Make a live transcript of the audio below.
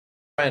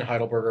Brian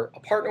Heidelberger, a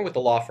partner with the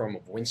law firm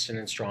of Winston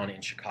and Strawn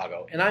in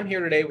Chicago, and I'm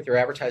here today with your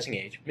Advertising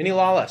Age mini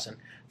law lesson,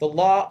 the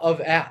law of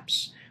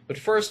apps. But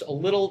first, a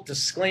little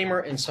disclaimer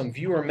and some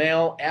viewer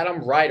mail.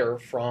 Adam Ryder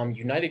from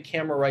United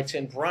Camera writes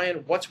in,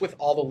 Brian, what's with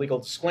all the legal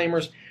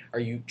disclaimers? Are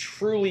you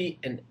truly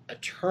an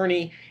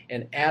attorney?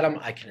 And Adam,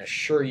 I can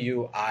assure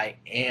you I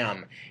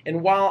am.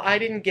 And while I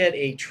didn't get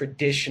a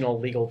traditional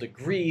legal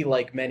degree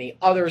like many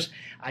others,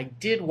 I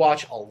did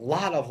watch a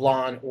lot of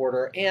Law and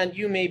Order, and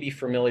you may be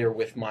familiar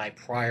with my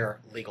prior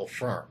legal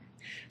firm.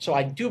 So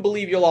I do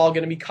believe you're all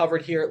going to be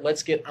covered here.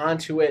 Let's get on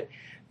to it.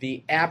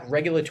 The app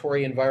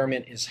regulatory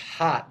environment is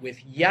hot,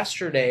 with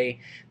yesterday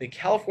the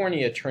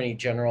California Attorney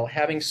General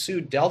having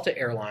sued Delta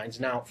Airlines.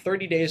 Now,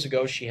 30 days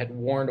ago, she had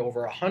warned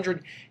over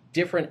 100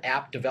 different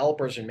app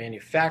developers and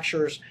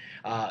manufacturers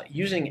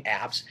using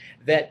apps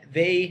that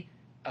they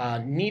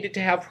needed to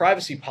have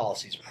privacy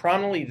policies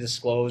prominently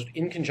disclosed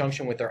in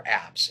conjunction with their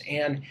apps.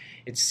 And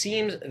it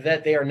seems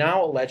that they are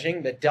now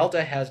alleging that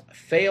Delta has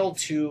failed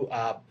to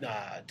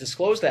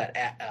disclose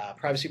that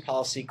privacy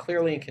policy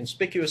clearly and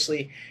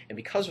conspicuously, and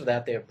because of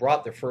that they have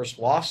brought their first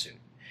lawsuit.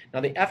 Now,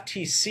 the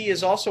FTC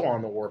is also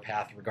on the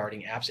warpath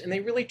regarding apps, and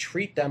they really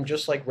treat them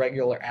just like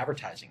regular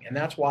advertising. And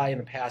that's why in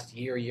the past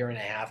year, year and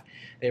a half,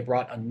 they've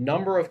brought a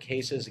number of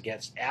cases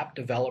against app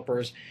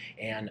developers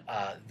and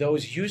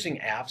those using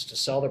apps to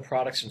sell their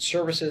products and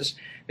services.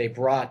 They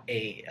brought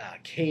a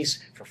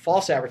case for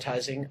false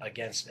advertising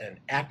against an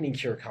acne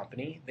cure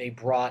company. They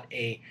brought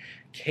a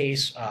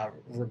case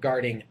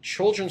regarding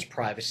children's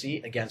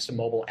privacy against a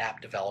mobile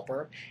app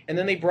developer, and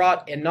then they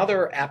brought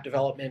another app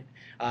development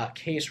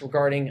case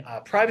regarding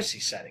privacy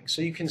settings.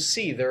 So you can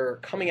see they're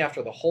coming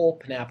after the whole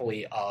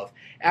panoply of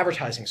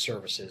advertising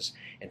services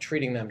and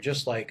treating them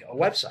just like a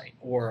website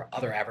or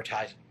other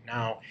advertising.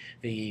 Now,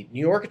 the New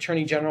York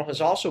Attorney General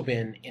has also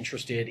been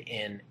interested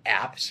in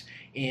apps.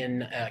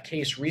 In a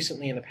case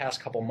recently in the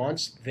past couple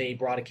months, they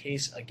brought a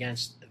case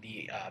against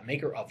the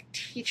maker of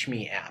Teach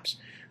Me apps,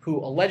 who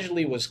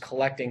allegedly was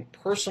collecting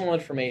personal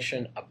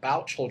information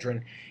about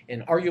children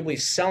and arguably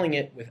selling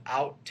it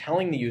without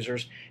telling the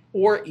users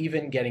or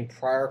even getting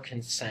prior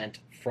consent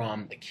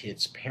from the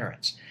kids'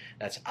 parents.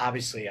 That's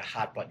obviously a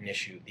hot button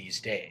issue these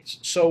days.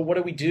 So what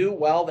do we do?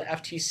 Well, the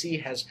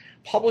FTC has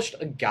published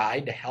a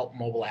guide to help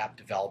mobile app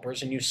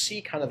developers, and you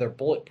see kind of their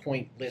bullet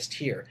point list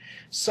here.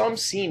 Some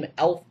seem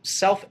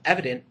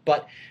self-evident,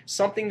 but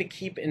something to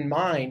keep in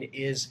mind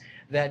is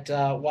that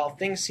while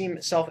things seem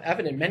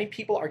self-evident, many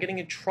people are getting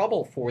in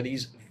trouble for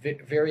these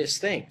various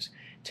things.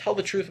 Tell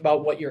the truth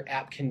about what your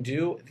app can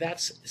do.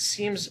 That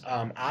seems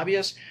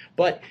obvious,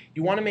 but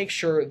you want to make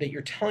sure that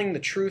you're telling the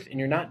truth and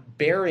you're not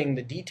burying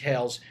the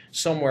details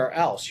somewhere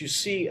else. You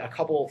see a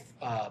couple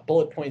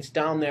bullet points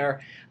down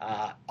there.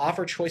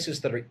 Offer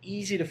choices that are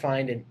easy to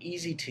find and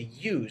easy to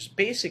use.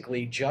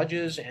 Basically,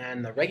 judges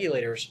and the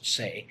regulators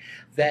say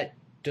that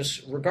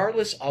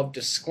regardless of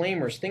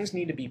disclaimers, things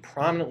need to be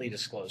prominently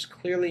disclosed,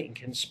 clearly and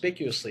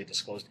conspicuously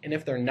disclosed, and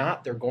if they're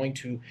not, they're going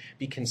to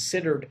be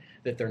considered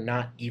that they're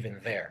not even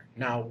there.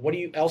 Now, what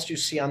else do you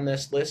see on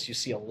this list? You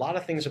see a lot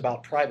of things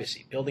about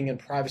privacy, building in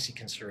privacy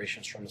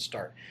considerations from the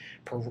start,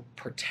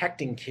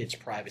 protecting kids'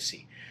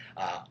 privacy,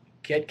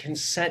 get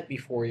consent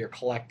before you're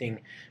collecting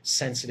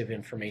sensitive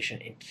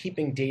information, and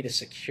keeping data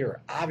secure.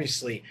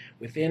 Obviously,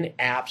 within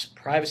apps,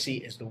 privacy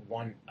is the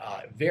one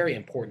very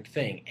important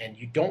thing, and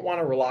you don't want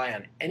to rely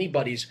on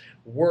anybody's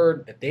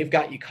word that they've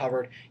got you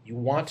covered. You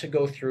want to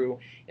go through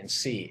and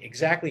see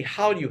exactly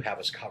how do you have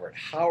us covered.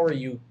 How are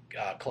you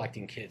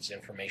collecting kids'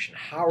 information?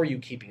 How are you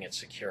keeping it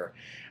secure?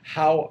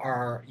 How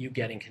are you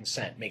getting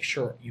consent? Make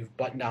sure you've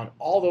buttoned down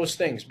all those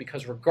things,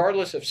 because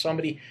regardless if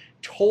somebody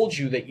told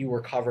you that you were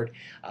covered,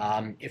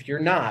 if you're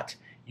not,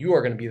 you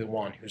are going to be the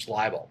one who's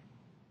liable.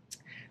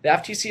 The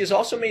FTC has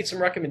also made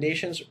some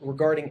recommendations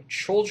regarding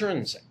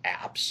children's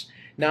apps.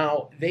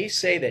 Now, they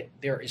say that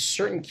there is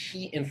certain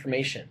key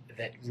information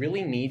that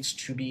really needs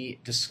to be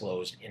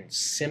disclosed in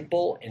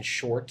simple and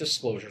short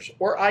disclosures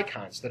or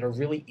icons that are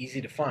really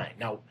easy to find.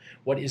 Now,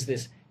 what is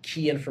this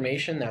key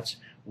information? That's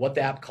what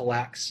the app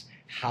collects,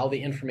 how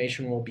the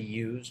information will be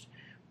used,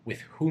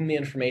 with whom the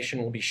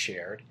information will be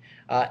shared,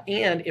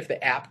 and if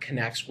the app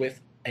connects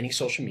with any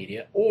social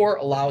media or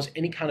allows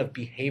any kind of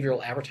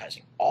behavioral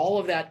advertising. All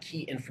of that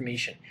key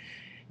information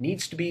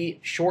needs to be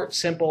short,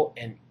 simple,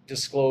 and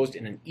disclosed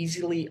in an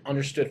easily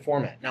understood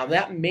format. Now,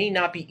 that may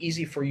not be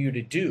easy for you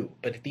to do,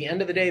 but at the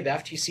end of the day, the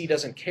FTC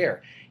doesn't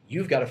care.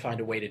 You've got to find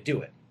a way to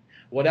do it.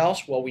 What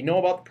else? Well, we know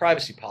about the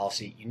privacy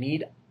policy. You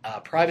need a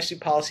privacy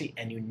policy,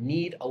 and you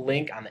need a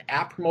link on the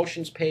app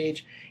promotions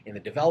page, in the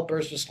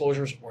developer's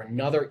disclosures, or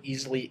another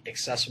easily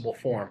accessible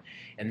form.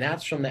 And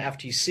that's from the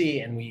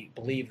FTC, and we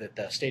believe that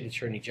the state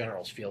attorney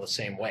generals feel the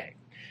same way.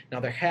 Now,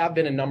 there have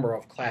been a number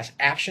of class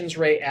actions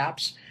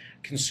apps.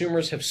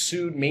 Consumers have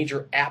sued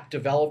major app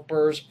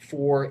developers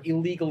for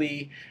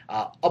illegally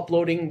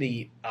uploading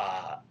the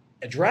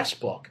address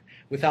book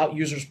without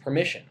users'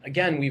 permission.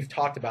 Again, we've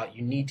talked about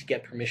you need to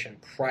get permission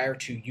prior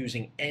to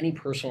using any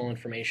personal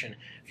information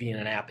via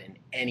an app in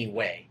any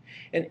way.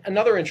 And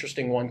another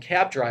interesting one,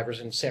 cab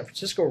drivers in San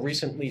Francisco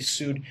recently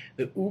sued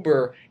the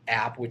Uber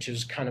app, which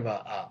is kind of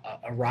a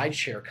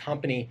rideshare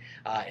company,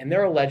 and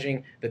they're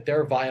alleging that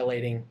they're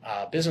violating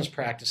business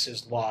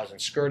practices laws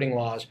and skirting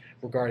laws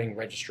regarding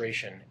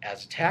registration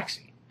as a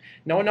taxi.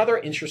 Now, another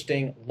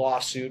interesting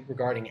lawsuit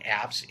regarding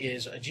apps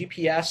is a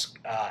GPS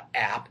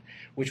app,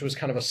 which was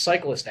kind of a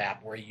cyclist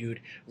app where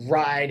you'd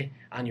ride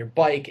on your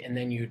bike and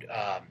then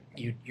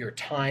your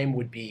time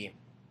would be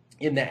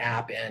in the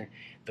app, and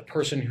the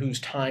person whose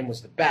time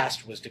was the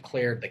best was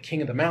declared the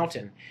king of the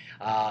mountain.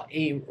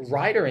 A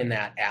rider in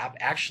that app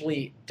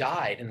actually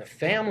died, and the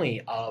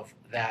family of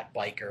that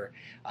biker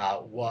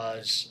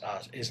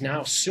is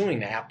now suing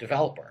the app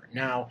developer.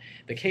 Now,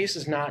 the case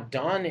is not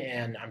done,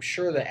 and I'm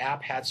sure the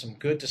app had some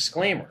good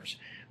disclaimers.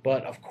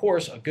 But of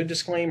course, a good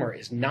disclaimer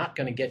is not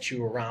going to get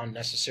you around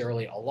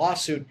necessarily a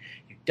lawsuit.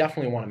 You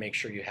definitely want to make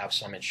sure you have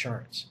some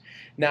insurance.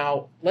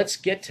 Now, let's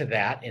get to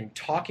that in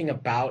talking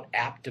about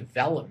app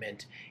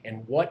development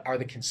and what are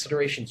the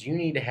considerations you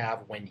need to have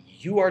when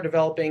you are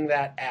developing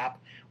that app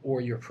or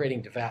you're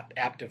creating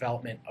app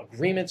development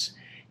agreements.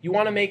 You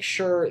want to make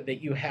sure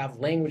that you have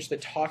language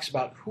that talks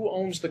about who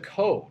owns the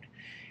code.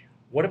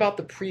 What about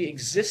the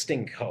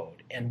pre-existing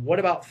code? And what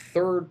about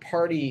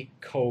third-party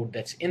code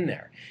that's in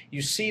there?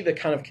 You see the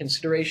kind of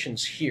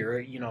considerations here.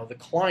 You know, the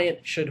client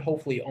should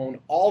hopefully own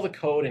all the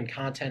code and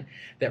content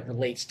that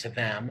relates to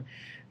them.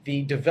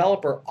 The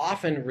developer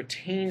often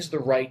retains the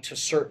right to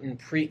certain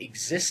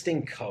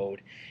pre-existing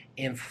code,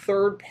 and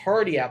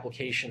third-party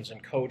applications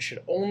and code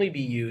should only be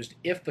used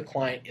if the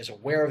client is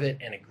aware of it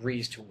and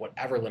agrees to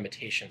whatever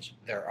limitations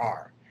there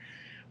are.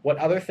 What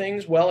other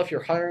things? Well, if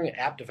you're hiring an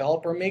app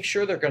developer, make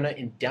sure they're going to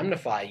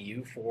indemnify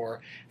you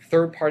for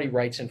third-party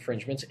rights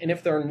infringements. And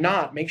if they're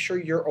not, make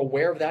sure you're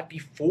aware of that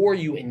before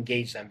you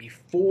engage them,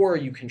 before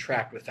you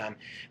contract with them,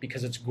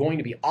 because it's going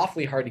to be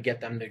awfully hard to get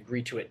them to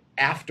agree to it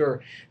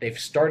after they've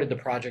started the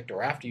project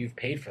or after you've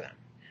paid for them.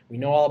 We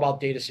know all about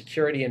data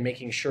security and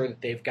making sure that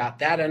they've got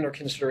that under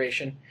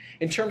consideration.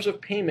 In terms of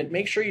payment,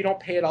 make sure you don't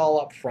pay it all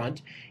up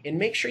front, and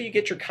make sure you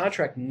get your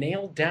contract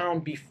nailed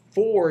down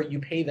before you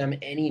pay them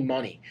any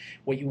money.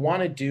 What you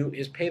want to do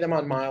is pay them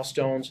on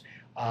milestones,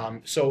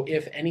 so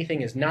if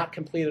anything is not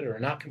completed or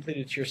not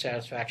completed to your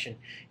satisfaction,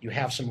 you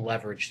have some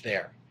leverage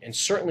there. And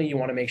certainly you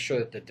want to make sure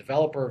that the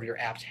developer of your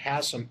apps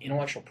has some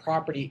intellectual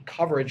property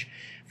coverage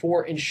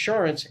for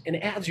insurance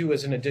and adds you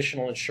as an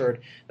additional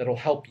insured that will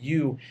help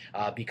you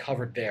be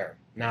covered there.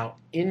 Now,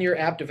 in your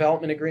app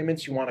development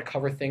agreements, you want to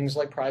cover things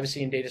like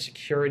privacy and data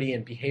security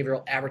and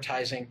behavioral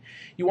advertising.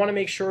 You want to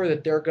make sure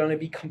that they're going to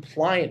be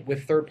compliant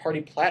with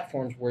third-party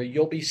platforms where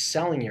you'll be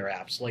selling your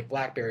apps, like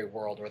BlackBerry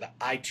World or the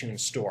iTunes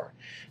Store.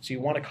 So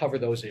you want to cover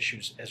those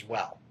issues as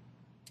well.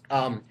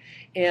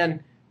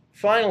 And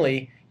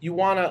finally, you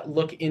want to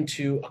look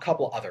into a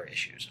couple other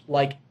issues,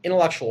 like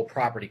intellectual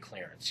property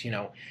clearance.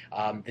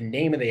 The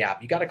name of the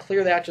app. You got to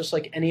clear that just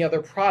like any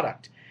other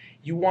product.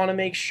 You want to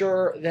make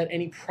sure that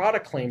any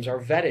product claims are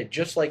vetted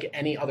just like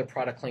any other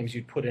product claims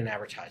you'd put in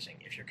advertising.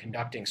 If you're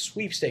conducting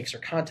sweepstakes or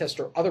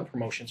contests or other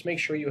promotions, make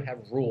sure you have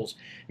rules.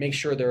 Make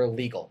sure they're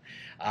legal.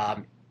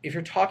 If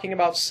you're talking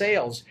about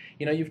sales,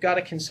 you've got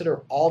to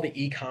consider all the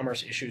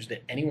e-commerce issues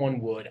that anyone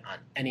would on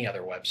any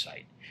other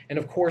website. And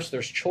of course,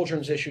 there's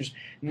children's issues,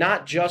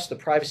 not just the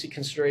privacy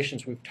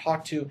considerations we've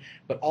talked to,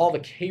 but all the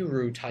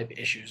KRU type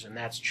issues, and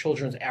that's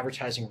Children's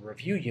Advertising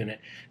Review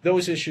Unit,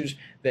 those issues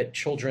that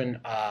children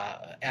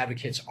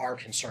advocates are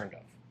concerned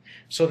of.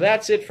 So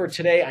that's it for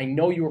today. I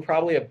know you were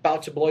probably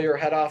about to blow your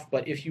head off,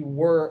 but if you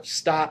were,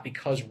 stop,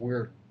 because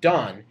we're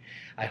done.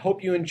 I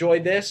hope you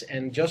enjoyed this,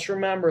 and just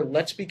remember,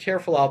 let's be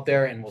careful out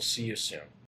there, and we'll see you soon.